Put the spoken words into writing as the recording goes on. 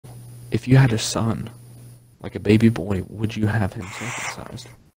if you had a son, like a baby boy, would you have him circumcised?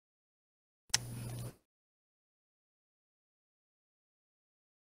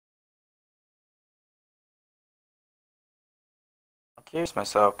 I'm curious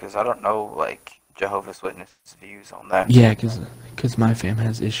myself because I don't know like Jehovah's Witnesses views on that. Yeah, cause my fam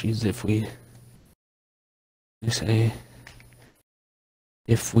has issues if we say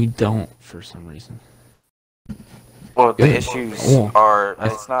if we don't for some reason. Well, the Good. issues Well, are I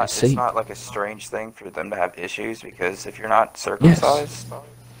it's see. not like a strange thing for them to have issues because if you're not Yes. circumcised,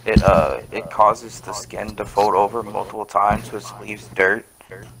 it causes the skin to fold over multiple times, which leaves dirt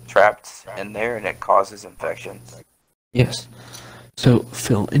trapped in there, and it causes infections. Yes. So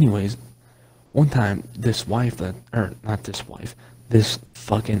Phil, anyways, one time this wife that or not this wife, this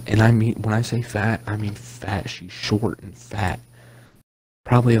fucking and I mean when I say fat, I mean fat. She's short and fat.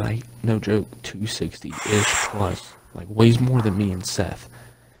 Probably like no joke, 260-ish plus. Like weighs more than me and Seth.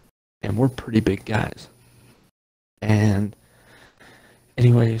 And we're pretty big guys. And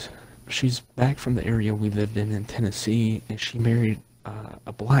anyways, she's back from the area we lived in Tennessee, and she married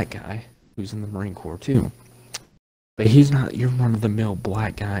a black guy who's in the Marine Corps too. But he's not your run-of-the-mill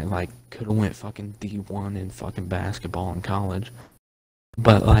black guy like could have went fucking D1 in fucking basketball in college.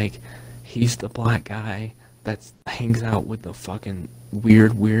 But like, he's the black guy that hangs out with the fucking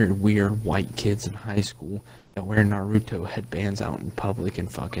weird white kids in high school that wear Naruto headbands out in public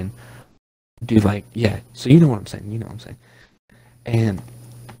and fucking do like, yeah, so you know what I'm saying, And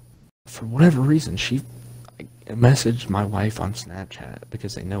for whatever reason, she messaged my wife on Snapchat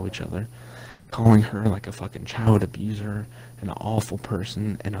because they know each other, calling her like a fucking child abuser and an awful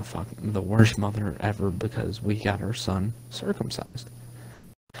person and a fucking the worst mother ever because we got our son circumcised.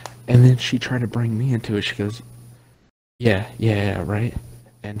 And then she tried to bring me into it. She goes, yeah, right?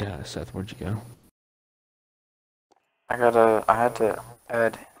 And Seth, where'd you go? I had to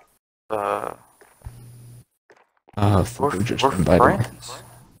add Flipper just we're invited me. friends.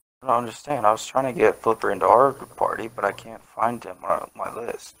 I don't understand. I was trying to get Flipper into our party, but I can't find him on my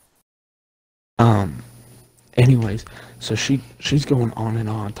list. Anyways, so she's going on and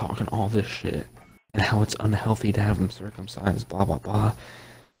on talking all this shit and how it's unhealthy to have him circumcised, blah blah blah,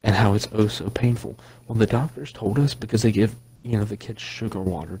 and how it's oh so painful. Well, the doctors told us because they give the kids sugar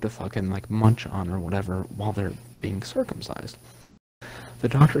water to fucking like munch on or whatever while they're being circumcised. The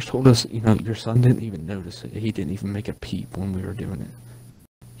doctors told us, your son didn't even notice it. He didn't even make a peep when we were doing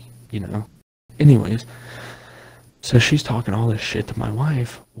it. Anyways, so she's talking all this shit to my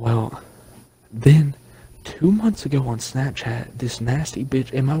wife. Well, then 2 months ago on Snapchat, this nasty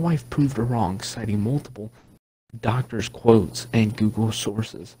bitch, and my wife proved her wrong, citing multiple doctors' quotes and Google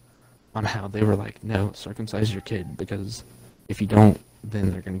sources on how they were like, no, circumcise your kid because if you don't,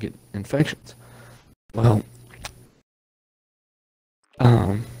 then they're going to get infections. Well,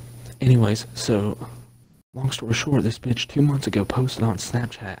 anyways, so long story short, this bitch 2 months ago posted on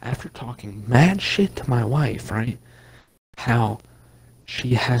Snapchat after talking mad shit to my wife, right? How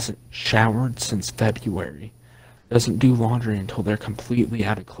she hasn't showered since February, doesn't do laundry until they're completely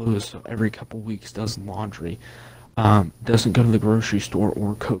out of clothes, so every couple weeks does laundry, doesn't go to the grocery store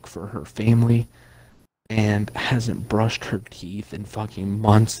or cook for her family, and hasn't brushed her teeth in fucking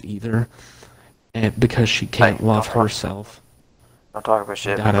months either, and because she can't love herself. Don't talk about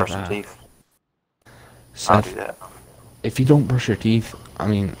shit. Brush your teeth. I'll do that. If you don't brush your teeth, I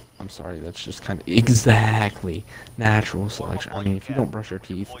mean, I'm sorry, that's just kind of exactly natural selection. I mean, if you don't brush your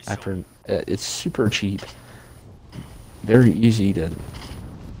teeth after, it's super cheap, very easy to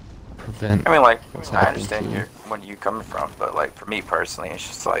prevent. I mean, like, I understand when you coming from, but like for me personally, it's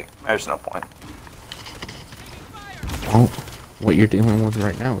just like there's no point. Well, what you're dealing with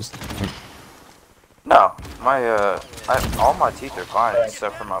right now is the point. No, all my teeth are fine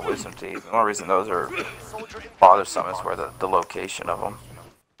except for my wisdom teeth. The only reason those are bothersome is where the location of them.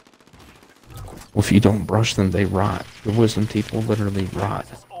 Well, if you don't brush them, they rot. The wisdom teeth will literally rot.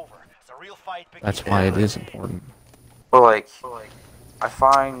 That's why it is important. Well, like, I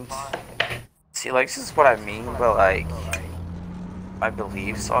find... See, like, this is what I mean, but, like, my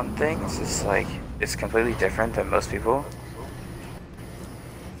beliefs on things is, like, it's completely different than most people.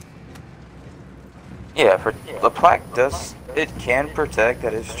 Yeah, the plaque it can protect,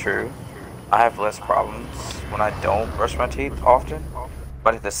 that is true. I have less problems when I don't brush my teeth often.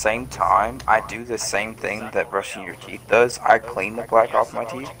 But at the same time, I do the same thing that brushing your teeth does. I clean the plaque off my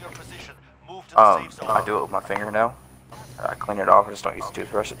teeth. I do it with my fingernail. I clean it off, I just don't use the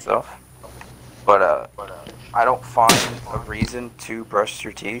toothbrush itself. But I don't find a reason to brush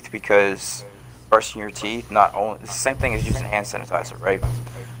your teeth because brushing your teeth it's the same thing as using hand sanitizer, right?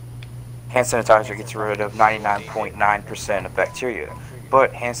 Hand sanitizer gets rid of 99.9% of bacteria.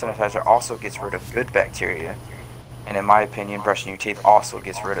 but hand sanitizer also gets rid of good bacteria. And in my opinion, brushing your teeth also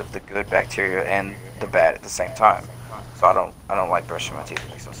gets rid of the good bacteria and the bad at the same time. So I don't like brushing my teeth. It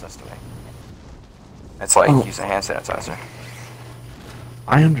makes no sense to me. It's like using hand sanitizer.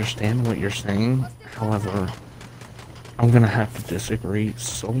 I understand what you're saying. However, I'm gonna have to disagree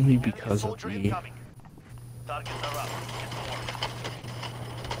solely because of the.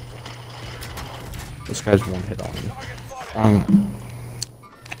 This guy's one hit on me.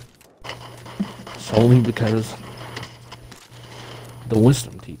 Solely because the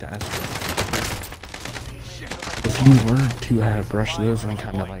wisdom teeth aspect. If you were to have brushed those and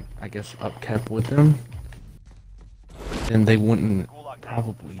kind of like, I guess, upkept with them, then they wouldn't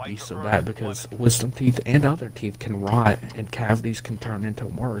probably be so bad, because wisdom teeth and other teeth can rot and cavities can turn into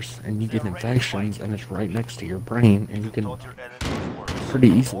worse, and you get infections and it's right next to your brain and you can pretty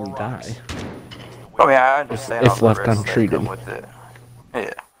easily die. I mean, I understand if all the left risks that untreated. come with it.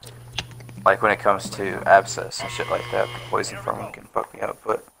 Yeah. Like when it comes to abscess and shit like that, the poison from them can fuck me up.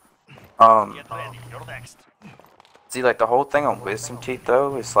 But see, like the whole thing on wisdom teeth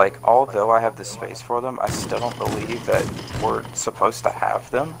though is like, although I have the space for them, I still don't believe that we're supposed to have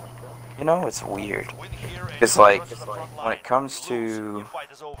them. You know, it's weird. It's like when it comes to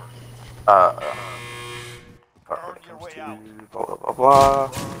when it comes to blah blah blah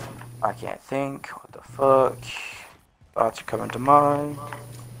blah. I can't think. What the fuck? Thoughts are coming to mind.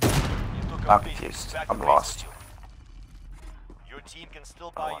 I'm confused. I'm lost.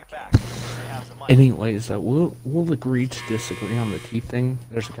 Anyways, we'll agree to disagree on the teeth thing.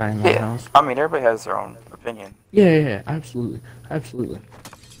 There's a guy in my house. I mean, everybody has their own opinion. Yeah, absolutely, absolutely.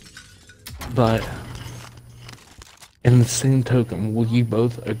 But in the same token, will you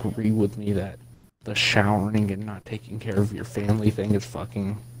both agree with me that the showering and not taking care of your family thing is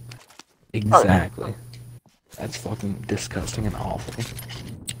fucking exactly? That's fucking disgusting and awful.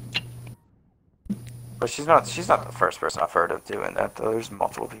 But she's not the first person I've heard of doing that though. There's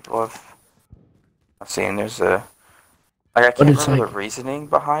multiple people I've seen. There's a I can't remember the reasoning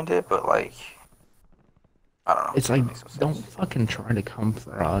behind it, but like I don't know. It's like, don't fucking try to come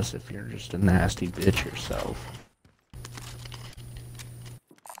for us if you're just a nasty bitch yourself.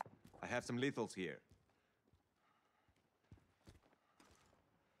 I have some lethals here.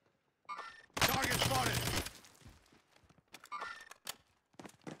 Target spotted.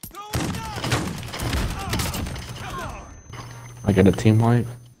 I get a team wipe.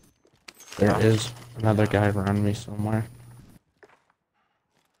 There is another guy around me somewhere.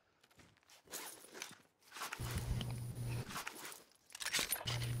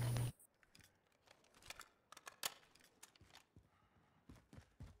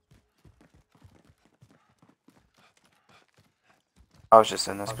 I was just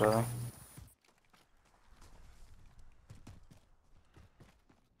in this building.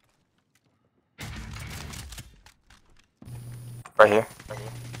 Right here.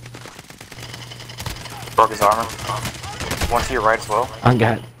 Broke his armor. One to your right as well. I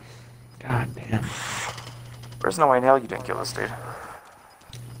got. God damn. There's no way in hell you didn't kill this dude.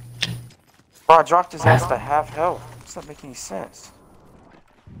 Bro, I dropped his ass to half health. Does that make any sense?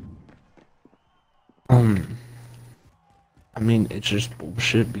 I mean, it's just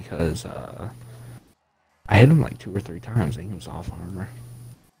bullshit because I hit him like 2 or 3 times and he was off armor.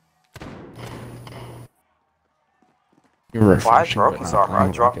 Well, I broke his armor.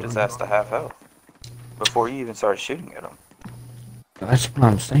 I dropped his ass to half health before you even started shooting at him. That's what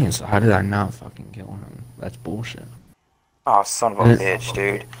I'm saying. So how did I not fucking kill him? That's bullshit. Oh, son of a bitch,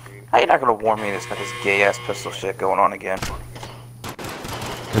 dude. How you not gonna warn me this got this gay ass pistol shit going on again?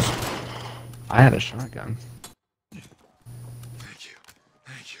 Because I had a shotgun. Thank you.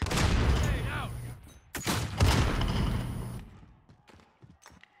 Thank you.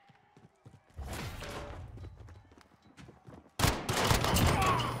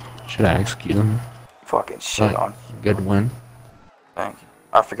 Should I execute him? Fucking shit on. Good win. Thank you.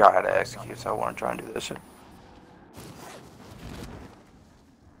 I forgot how to execute, so I want to try and do this shit.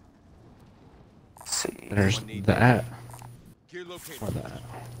 Let's see. There's that. Or that.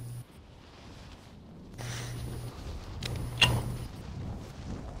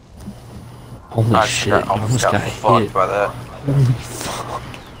 Holy shit, I almost got hit. By that. Holy fuck.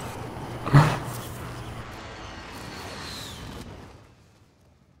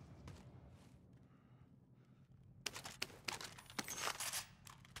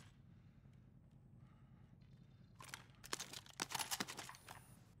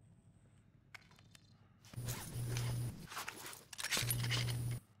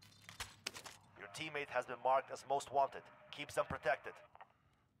 Your teammate has been marked as most wanted. Keep them protected.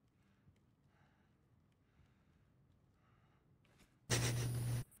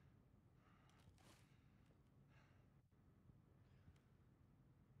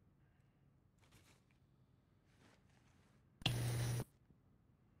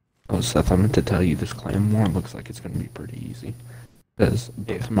 Seth, I meant to tell you this clan war looks like it's going to be pretty easy. Because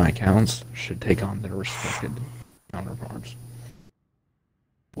both of my accounts should take on their respected counterparts.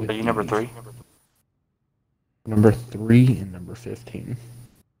 Are you number 3? Number 3 and number 15.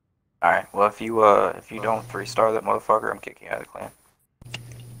 Alright, well if you don't 3-star that motherfucker, I'm kicking you out of the clan.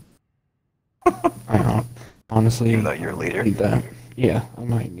 I honestly, Even though you're a leader. need that. Yeah, I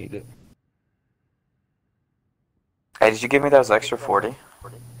might need it. Hey, did you give me those extra 40?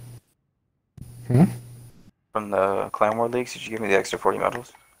 Hmm? From the Clan War Leagues, did you give me the extra 40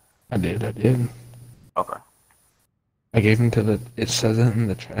 medals? I did. Okay. I gave them to it says it in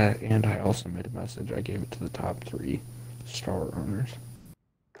the chat, and I also made a message. I gave it to the top 3 star earners.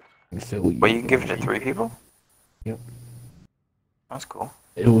 And Phil, Well, you can give it to 3 people? Yep. That's cool.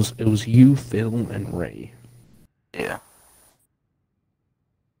 It was you, Phil, and Ray. Yeah.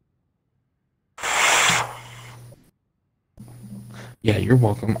 Yeah, you're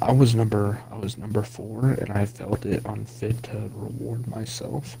welcome. I was number 4, and I felt it unfit to reward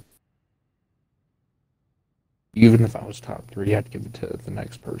myself. Even if I was top 3, I'd give it to the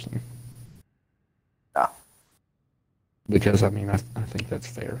next person. Yeah. Because I mean, I think that's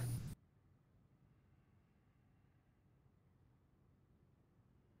fair.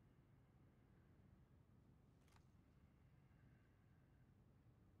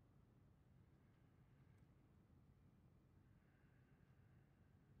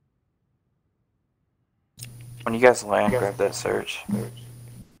 When you guys land, grab that search.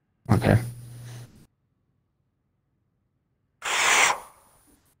 Okay.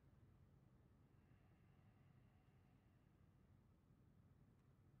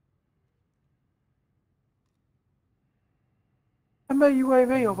 I made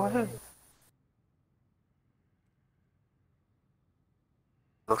UAV overhead.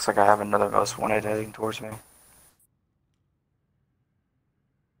 Looks like I have another most wanted heading towards me.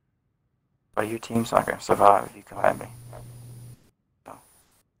 But your team's not gonna survive if you come at me. No.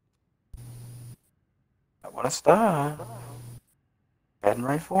 I wanna stop. Heading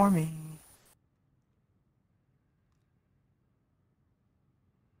right for me.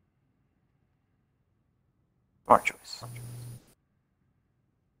 Smart choice.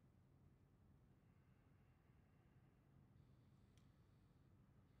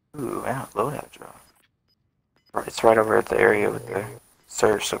 Ooh, yeah, loadout drop. It's right over at the area with the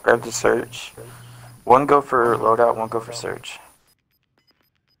search, so grab the search. One go for loadout, one go for search.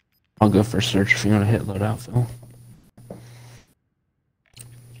 I'll go for search if you want to hit loadout, Phil.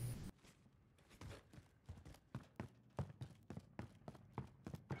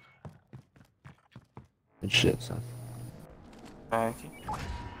 Good shit, son. Thank you.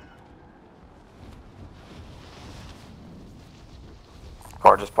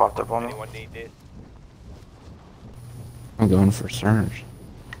 Car just popped up on me. Anyone need this? I'm going for search.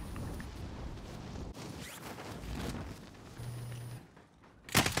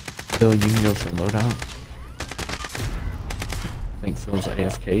 Phil, you can go for loadout. I think Phil's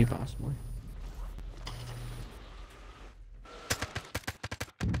AFK, possibly.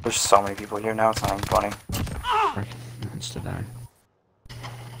 There's so many people here now, it's not even funny. Wants to die.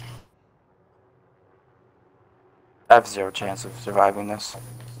 I have 0 chance of surviving this.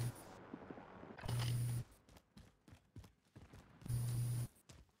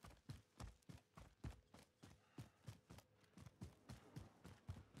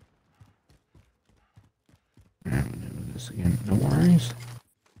 Alright, we'll do this again. No worries.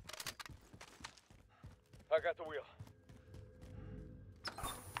 I got the wheel.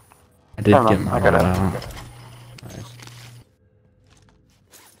 I did Never get mind, my I got it. loadout. Nice.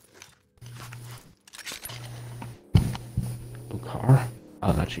 Blue car?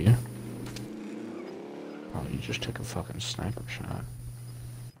 Oh, that's you. Oh, you just took a fucking sniper shot.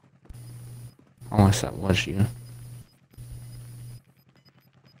 Unless that was you.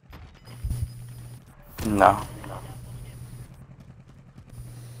 No.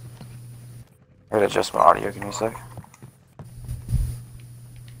 I gotta adjust my audio, give me a sec.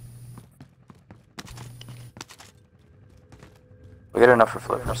 We got enough for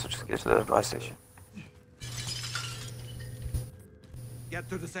flippers, so just get to the buy station. Get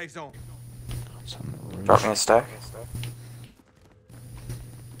to the safe zone. It's on the roof. Drop me a stack.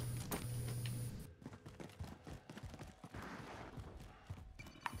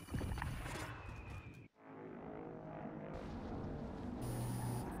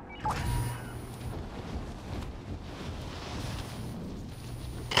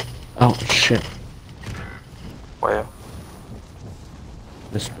 Oh, shit. Where?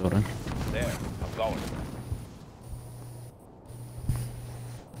 This building. There, I'm going.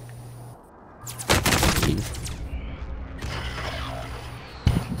 Leave.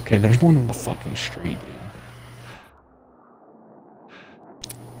 Okay, there's one on the fucking street,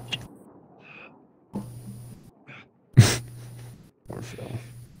 dude. Poor Phil.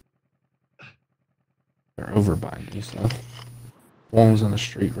 They're over by me, so. One was on the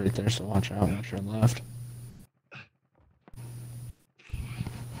street right there, so watch out, watch your left.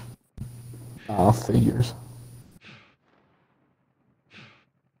 Oh, figures.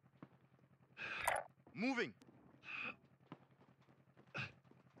 Moving.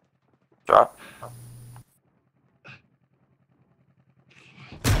 Drop.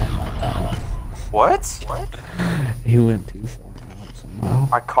 What? He went too far out somehow.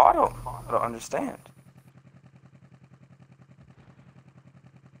 I caught him. I don't understand.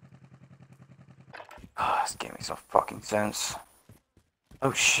 Ah, this game makes no fucking sense.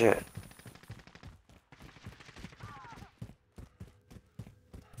 Oh shit.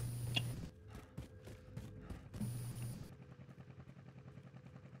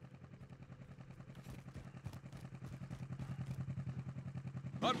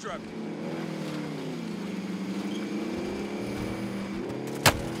 Up truck.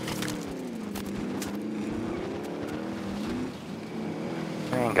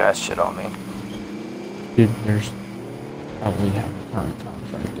 They ain't got shit on me. Dude, there's probably have a current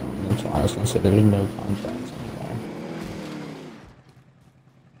contract going. That's why I was gonna say there's no contracts anymore.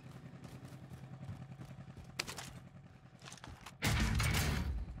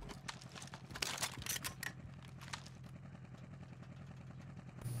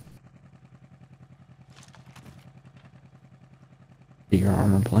 Your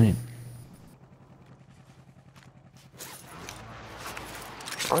armor plane.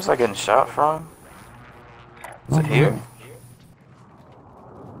 Where was I getting shot from? Is it here?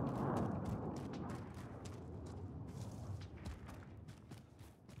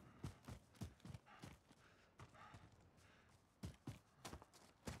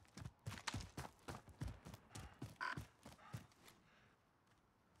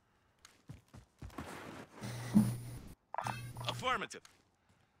 Affirmative.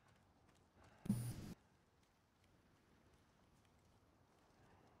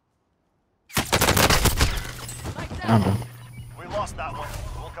 Found him. We lost that one.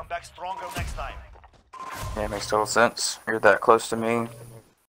 We'll come back stronger next time. Yeah, it makes total sense. You're that close to me.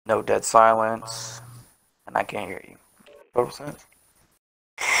 No dead silence. And I can't hear you. Total sense.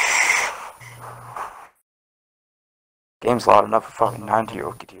 Game's loud enough a fucking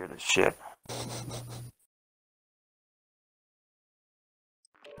 90-year-old could hear this shit.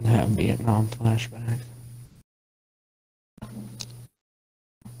 That Vietnam flashback.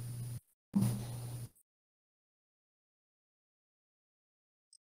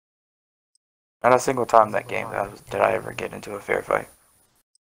 Not a single time in that game did I ever get into a fair fight.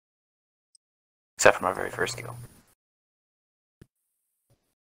 Except for my very first kill.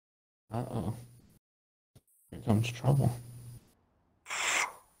 Uh-oh. Here comes trouble.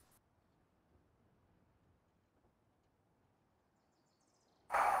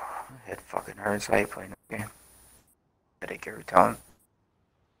 My head fucking hurts. I hate playing this game. Headache every time.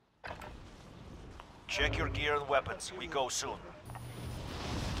 Check your gear and weapons. We go soon.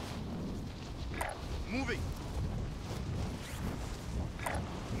 Moving.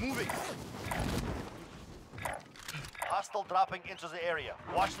 Moving. Hostile dropping into the area.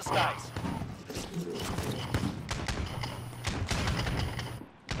 Watch the skies.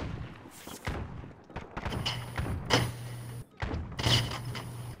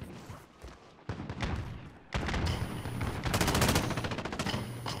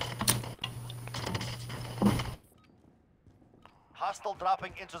 Hostile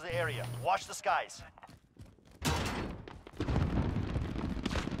dropping into the area. Watch the skies.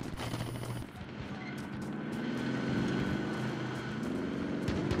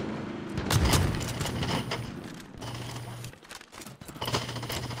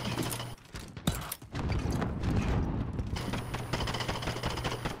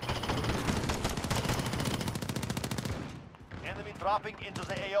 Enemy dropping into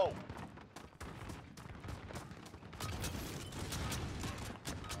the AO.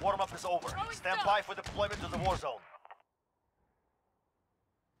 Warm-up is over. Stand by for deployment to the war zone.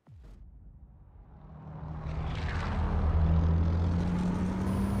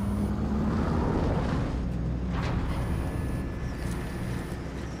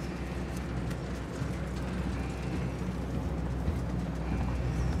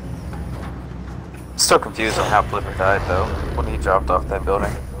 Still confused on how Blipper died though, when he dropped off that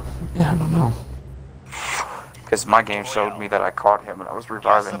building. Yeah, I don't know. Because my game showed me that I caught him and I was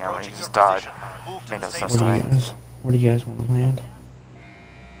reviving him and he just died. Made no sense to me. Where do you guys want to land?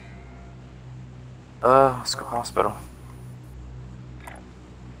 Let's go hospital.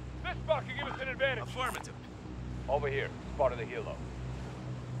 Affirmative. Over here. Spotted the helo.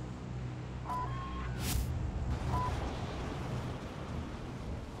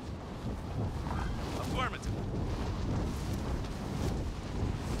 Affirmative.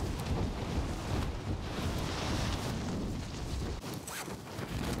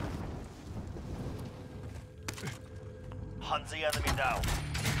 Hunt the enemy down.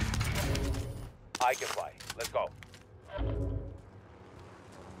 I can fly. Let's go.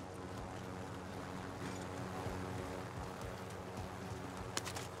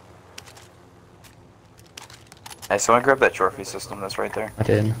 Hey, someone grab that trophy system that's right there. I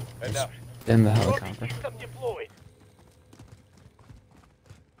did. And now. In the Trophy helicopter. system deployed.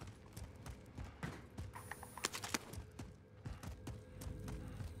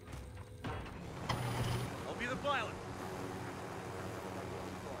 I'll be the pilot.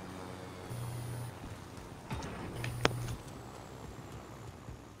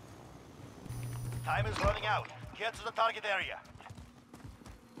 Time is running out. Get to the target area.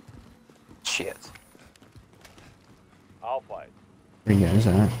 Shit. I'll fly. Where you guys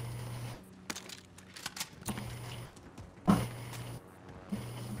at? I'll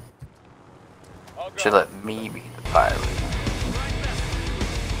go. Should let me be the pilot.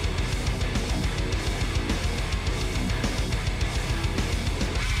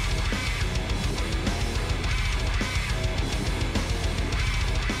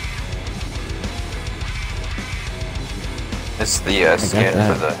 It's the skin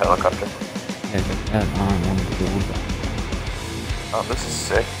that. for the helicopter. Yeah, get that on the field. Oh, this is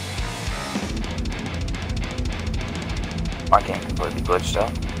sick. My game completely glitched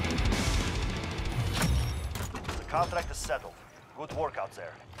out. The contract is settled. Good work out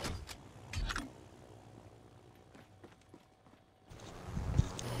there.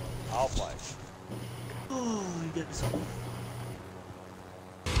 I'll fly. I'll go.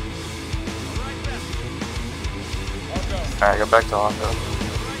 Alright, go back to Hondo.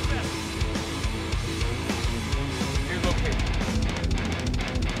 Here's location.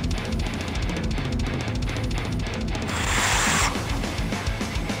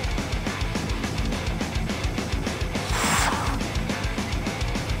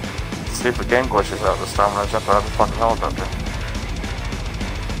 See if the game glitches out this time when I jump out of the fucking helicopter.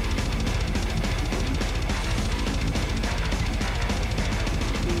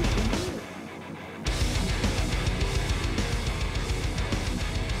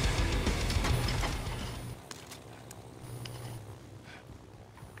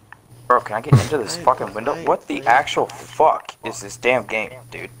 Bro, can I get into this fucking window? What the actual fuck is this damn game,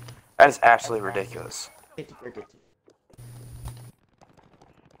 dude? That is absolutely ridiculous.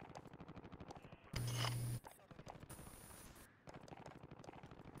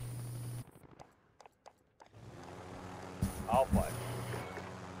 I'll fly.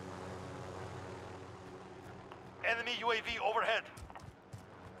 Enemy UAV overhead.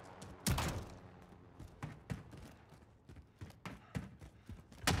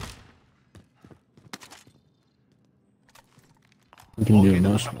 We can do Located the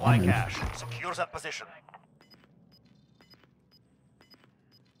most supply one. cache. Secure that position.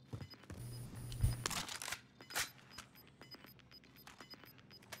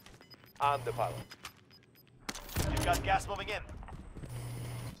 I'm the pilot. You've got gas moving in.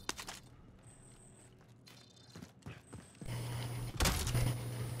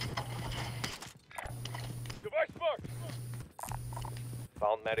 Device marked.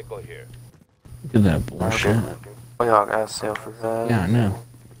 Found medical here. Do that bullshit. Oh, y'all gotta sail for that. Yeah, I know.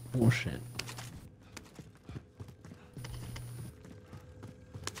 Bullshit.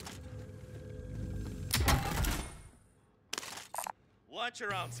 Launcher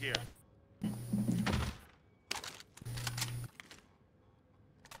rounds here.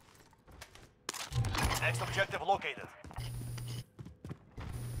 Next objective located.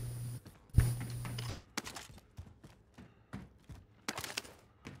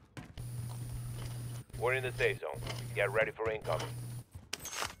 We're in the safe zone. Get ready for incoming.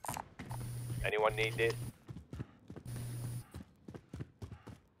 Anyone need this?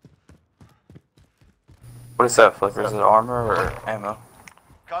 What is that, Flipper? Is it armor or ammo?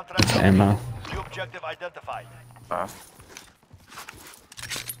 Contract Ammo. New objective identified.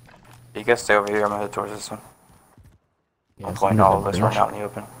 You guys stay over here, I'm gonna head towards this one. Yeah, I'm it's playing under all of the this right bridge. now in the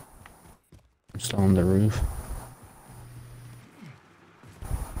open. I'm still on the roof.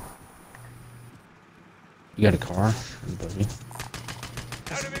 You got a car? Buddy.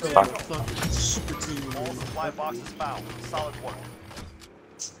 Super team. All supply boxes found. Solid work.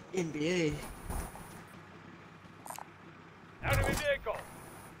 NBA. Enemy vehicle.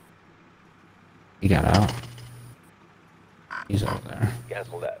 He got out. He's over there.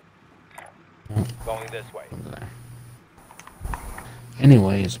 Cancel that. Oh. Going this way. over there.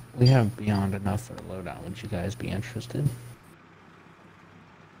 Anyways, we have beyond enough for a loadout. Would you guys be interested?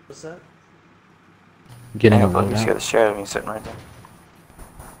 What's that? Getting a Hang on, you see the loadout? share of me sitting right there.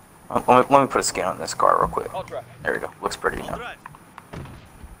 Let me put a skin on this car real quick. Ultra. There we go. Looks pretty All now. right.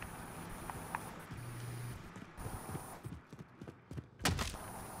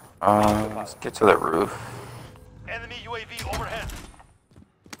 Let's get to the roof. Enemy UAV overhead.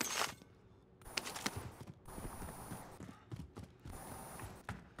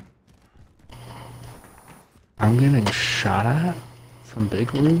 I'm getting shot at from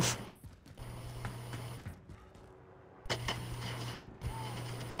Big Roof.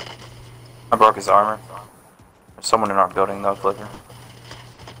 I broke his armor. There's someone in our building though, Flipper.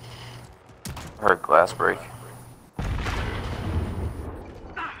 I heard glass break.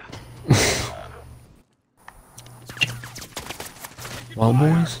 Well,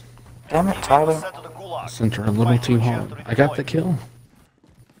 boys, Damn it, Tyler. Sent to the gulag. sent her a little too hard. I got the kill.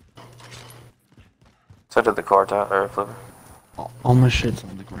 So did the car, Tyler, Flipper. All my shit's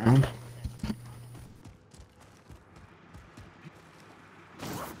on the ground.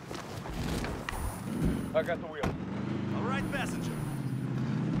 I got the wheel. All right, passenger.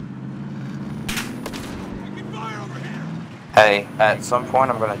 We can fire over here. Hey, at some point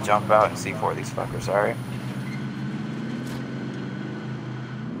I'm gonna jump out and see four of these fuckers, alright?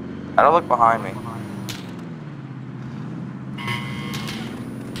 I don't look behind me.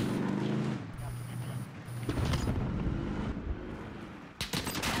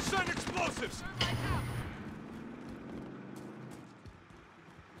 Send explosives.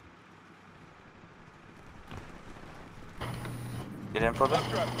 Get in, Flipper.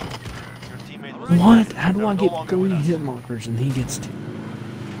 Your teammate was What? How do They're I no get longer 3 with us. hit markers and he gets 2?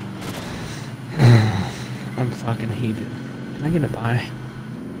 I'm fucking heated. Can I get a buy?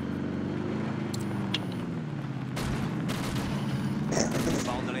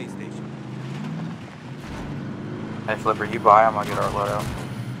 Found an aid station. Hey, Flipper, you buy, I'm gonna get our loadout.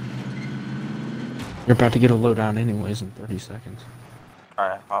 You're about to get a loadout anyways in 30 seconds.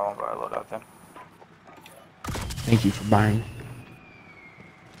 Alright, I won't buy a loadout then. Thank you for buying.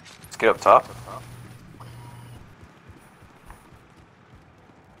 Let's get up top.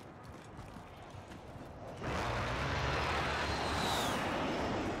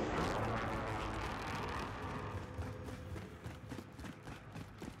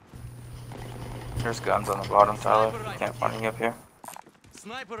 There's guns on the bottom, Tyler. You can't find any up here.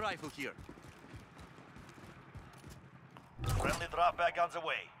 Sniper rifle here. Friendly drop bag guns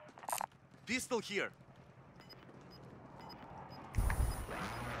away. Pistol here.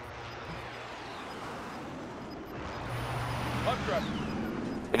 Ultra.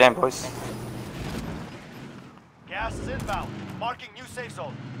 Get in, boys. Gas is inbound. Marking new safe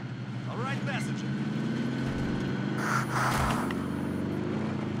zone. All right, passenger.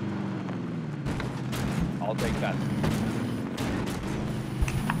 I'll take that.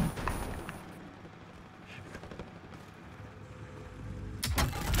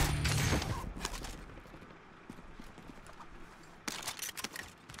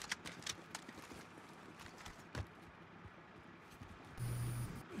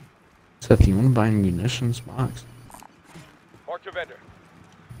 Seth, you wanna buy a munitions box? Mark your vendor.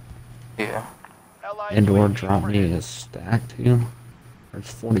 Yeah. Allied And or UAV drop me overhead. a stack too? Or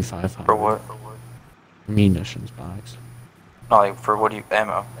it's 4,500. For what? Munitions box. No, like, for what do you...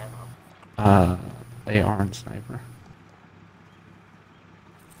 ammo? AR and sniper.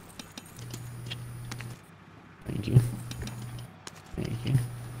 Thank you. Thank you.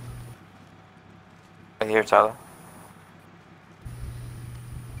 Right here, Tyler.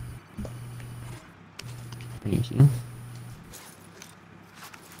 Thank you.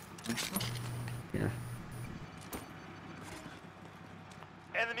 Here.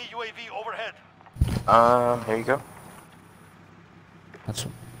 Enemy UAV overhead. Here you go. That's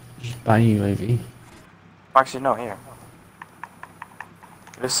just buy UAV. Actually, no, here.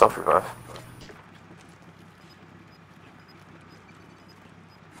 It is self-revive.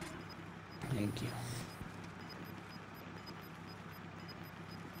 Thank you.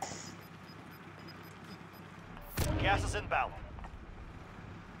 Gas is inbound.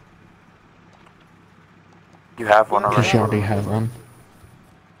 You have one Because she already. already has one.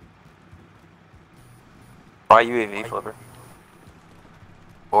 Buy UAV, Flipper.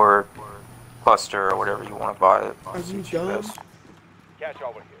 Or cluster, or whatever you want to buy. It Are you suits you dumb best. Cash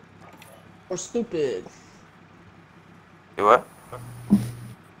over here. or stupid? Do what?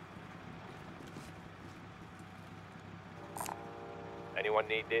 Anyone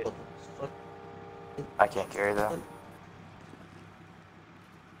need this? Fuck. I can't carry that.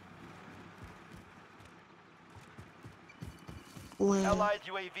 Well, Allied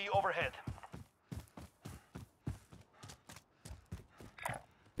UAV overhead.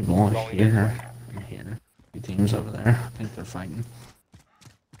 People on here. I'm here. Two teams over there. I think they're fighting.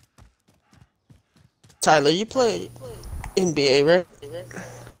 Tyler, you play NBA, right?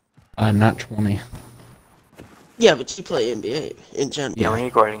 Not 20. Yeah, but you play NBA in general. Yeah, we need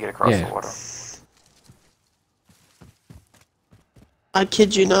to go ahead and get across Yeah. the water. I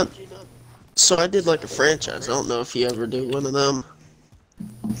kid you not. So I did like a franchise. I don't know if you ever do one of them.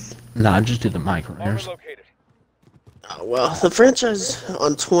 No, I just do the micro Armor airs. located. Oh, well, the franchise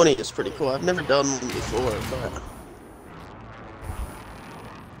on 20 is pretty cool. I've never done one before,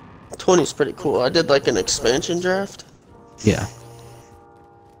 but 20 is pretty cool. I did like an expansion draft. Yeah.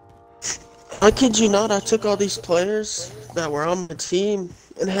 I kid you not, I took all these players that were on my team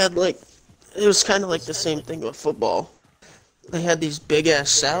and had like, it was kind of like the same thing with football. They had these big ass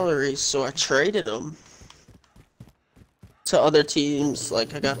salaries, so I traded them to other teams.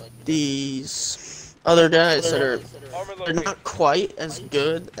 Like I got these other guys that are Armor they're located. not quite as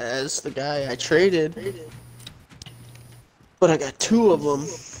good as the guy I traded, but I got two of them,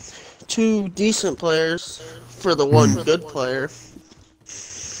 two decent players for the one good player.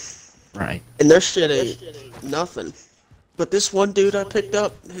 Right. And their shit ain't nothing. But this one dude I picked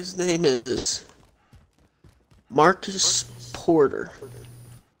up, his name is Marcus Porter.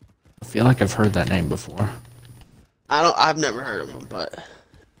 I feel like I've heard that name before. I've never heard of him, but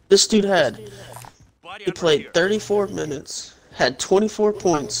this dude Body he armor played here. 34 minutes, had 24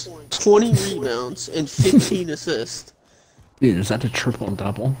 points, 20 rebounds, and 15 assists. Dude, is that a triple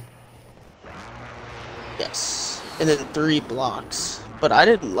double? Yes. And then 3 blocks. But I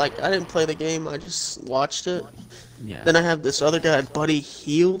didn't play the game, I just watched it. Yeah. Then I have this other guy, Buddy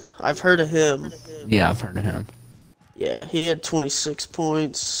Hield. I've heard of him. Yeah, I've heard of him. Yeah, he had 26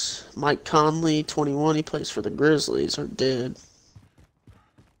 points. Mike Conley, 21. He plays for the Grizzlies, or did.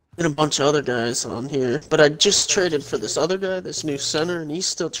 And a bunch of other guys on here. But I just traded for this other guy, this new center, and he's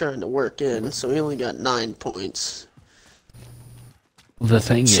still trying to work in, so he only got 9 points. The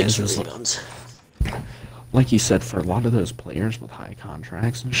thing 6 is rebounds. like you said, for a lot of those players with high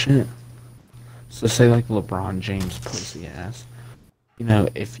contracts and shit, so say like LeBron James pussy ass, you know,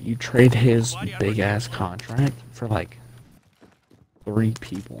 if you trade his big ass contract for like 3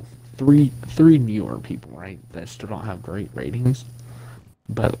 people, three newer people, right, that still don't have great ratings,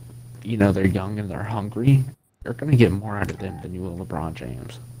 but you know they're young and they're hungry, you're gonna get more out of them than you will LeBron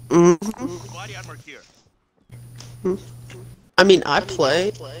James. Body armor here. I mean, I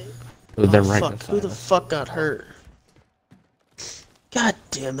play. So they're Oh, right fuck, who beside the us. fuck got hurt? God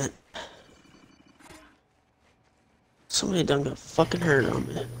damn it. Somebody done got fucking hurt on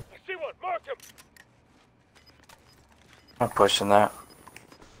me. I see one. Mark him. I'm pushing that.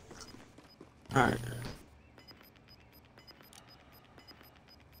 Alright.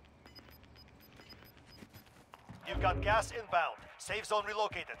 You've got gas inbound. Safe zone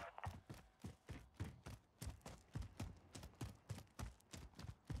relocated.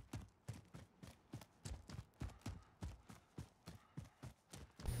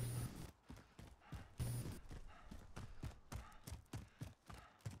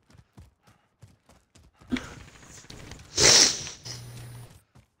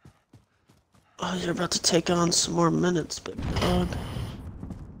 Oh, you're about to take on some more minutes, big dog.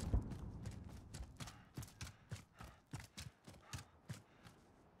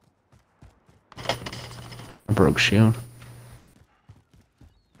 I broke shield.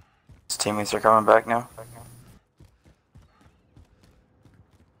 His teammates are coming back now.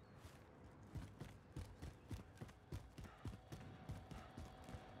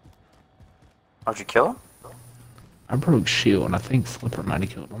 How'd you kill him? I broke shield, and I think Flipper might have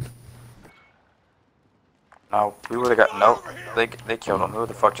killed him. No, we would've got, nope. They killed him. Who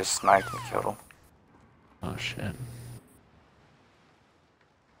the fuck just sniped and killed him? Oh shit.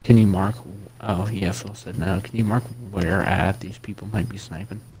 Can you mark? Oh yeah, Phil said no. Can you mark where at these people might be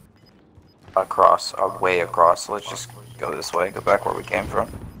sniping? Across, way across. Let's just go this way, go back where we came from.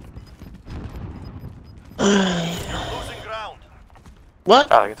 Losing ground. What?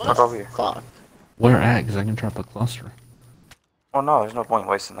 Tyler, get the fuck over here. Fuck. Where at? Because I can drop a cluster. Oh no, there's no point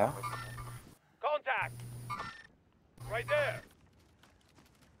wasting that. Contact. Right there.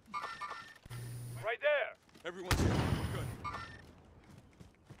 Right there. Everyone's here. We're good.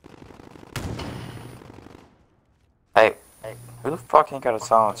 Hey, who the fuck ain't got a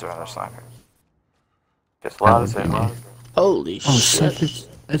silencer on their sniper? Just loud as it. Holy Oh shit. shit!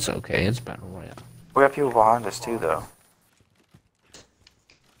 It's okay. It's battle royale. We got people behind us too, though.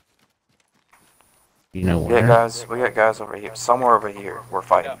 You know We where? got guys over here. Somewhere over here. We're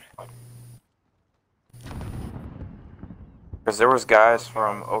fighting. Because there was guys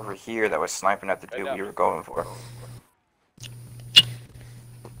from over here that was sniping at the dude Enough. we were going for.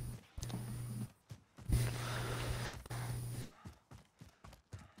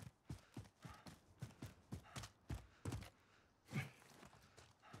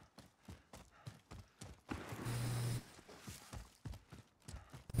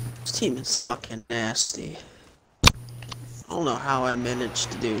 This team is fucking nasty. I don't know how I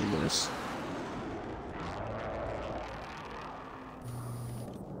managed to do this.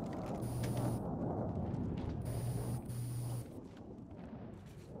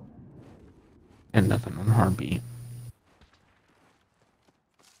 And nothing on heartbeat.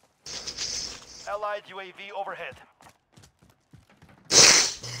 Allied UAV overhead.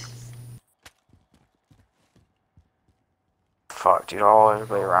 Fuck, dude,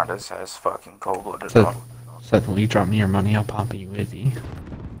 everybody around us has fucking cold-blooded So, on. Seth, will you drop me your money? I'll pop a UAV.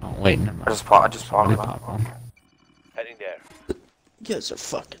 Oh, wait, never mind. I just popped Somebody one. pop one. Heading there. You guys are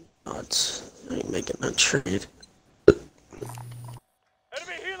fucking nuts. I ain't making that trade.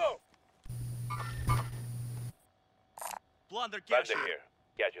 Enemy helo! Blunder Bender cash. here.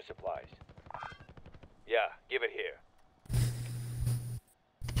 Get your supplies. Yeah, give it here.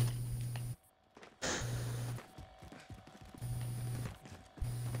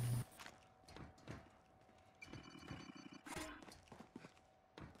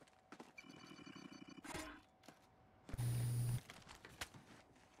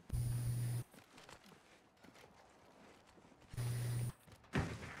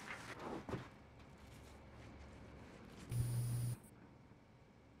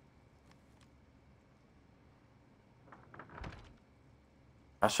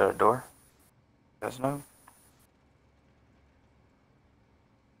 I shut a door. You guys know?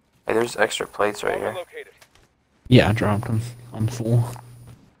 Hey, there's extra plates right Armor here. located. Yeah, I dropped them. I'm full.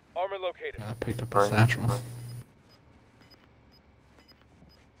 Armor located. I picked up a Right. satchel.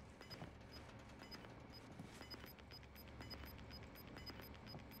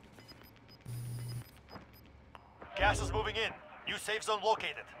 Gas is moving in. New safe zone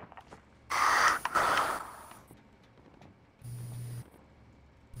located.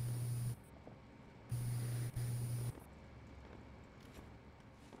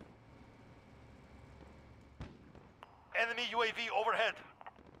 Enemy UAV overhead.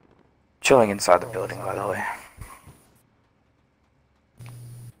 Chilling inside the building, by the way.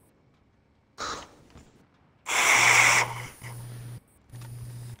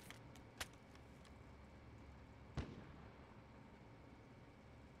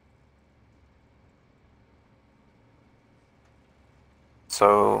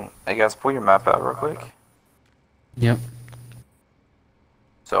 So, hey guys, pull your map out real quick. Yep.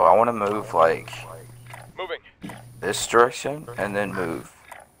 So I want to move like Moving. this direction and then move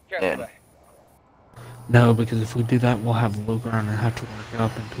Careful in. there. No, because if we do that, we'll have low ground and have to work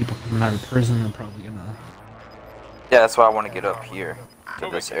up, and people coming out of prison are probably gonna. Yeah, that's why I want to get up here to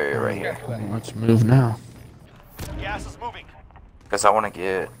this area right here. Careful there. Well, let's move now. Gas is moving. Because I want to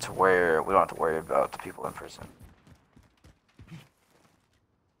get to where we don't have to worry about the people in prison.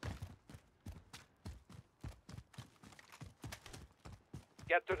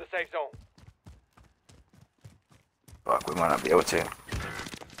 Get to the safe zone. Fuck, we might not be able to.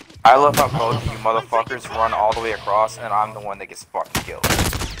 I love how both you motherfuckers run all the way across and I'm the one that gets fucking killed.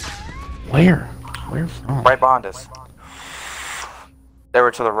 Where? Where from? Right behind us. They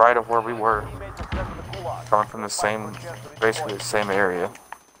were to the right of where we were. Coming from the same, basically the same area.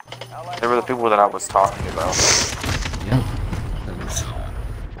 They were the people that I was talking about. Yep. Thanks.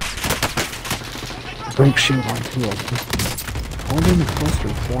 Break shield on two of them. Hold in the cluster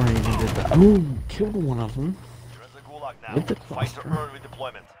before I even did that. Oh, killed one of them. You're in the gulag now. With the Fight to cluster. earn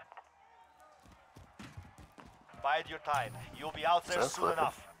redeployment. Bide your time. You'll be out there That's soon flipping.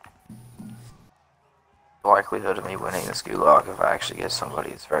 enough. The likelihood of me winning this gulag if I actually get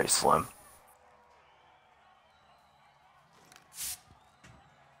somebody is very slim.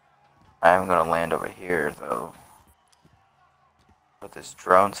 I am gonna land over here though. But this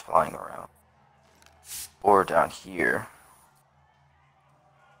drone's flying around. Or down here.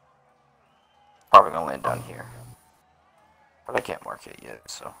 Probably gonna land down here. But I can't mark it yet,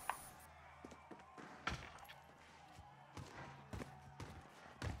 so.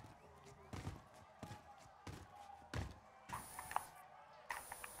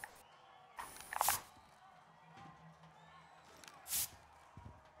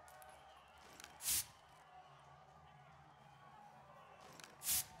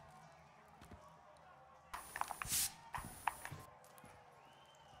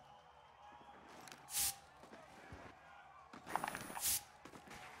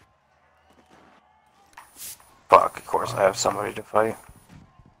 course, I have somebody to fight.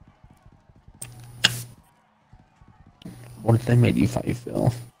 What if they made you fight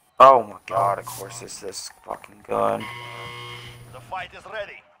Phil? Oh my god, of course it's this fucking gun. The fight is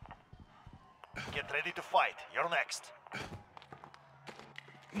ready. Get ready to fight. You're next.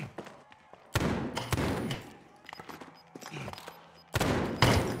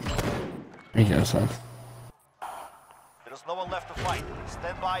 There you go, son. There is no one left to fight.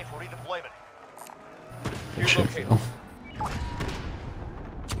 Stand by for redeployment. Good shit, Phil.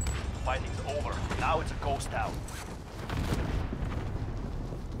 Fighting's over. Now it's a ghost town.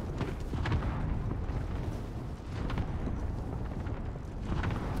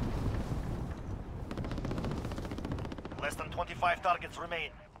 Less than 25 targets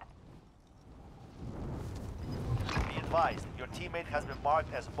remain. Be advised, your teammate has been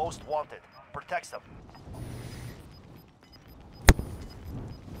marked as most wanted. Protect them.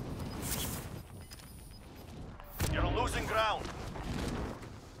 You're losing ground.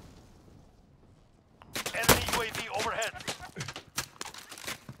 Enemy UAV overhead.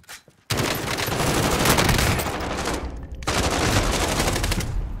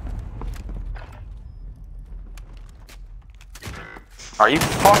 Are you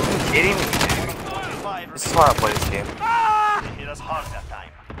fucking kidding me? 25 This is why I play this game. remaining. Hit us hard that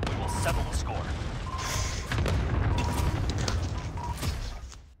time. We will settle the score.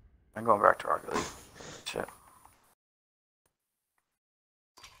 I'm going back to Rocket League. Shit.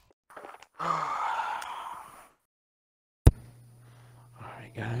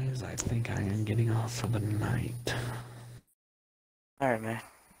 Alright, guys, I think I am getting off for the night. Alright, man.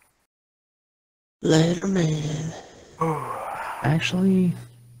 Later, man. Actually,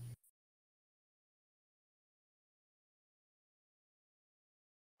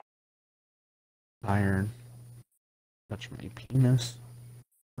 iron touch my penis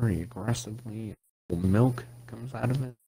very aggressively. Milk comes out of it.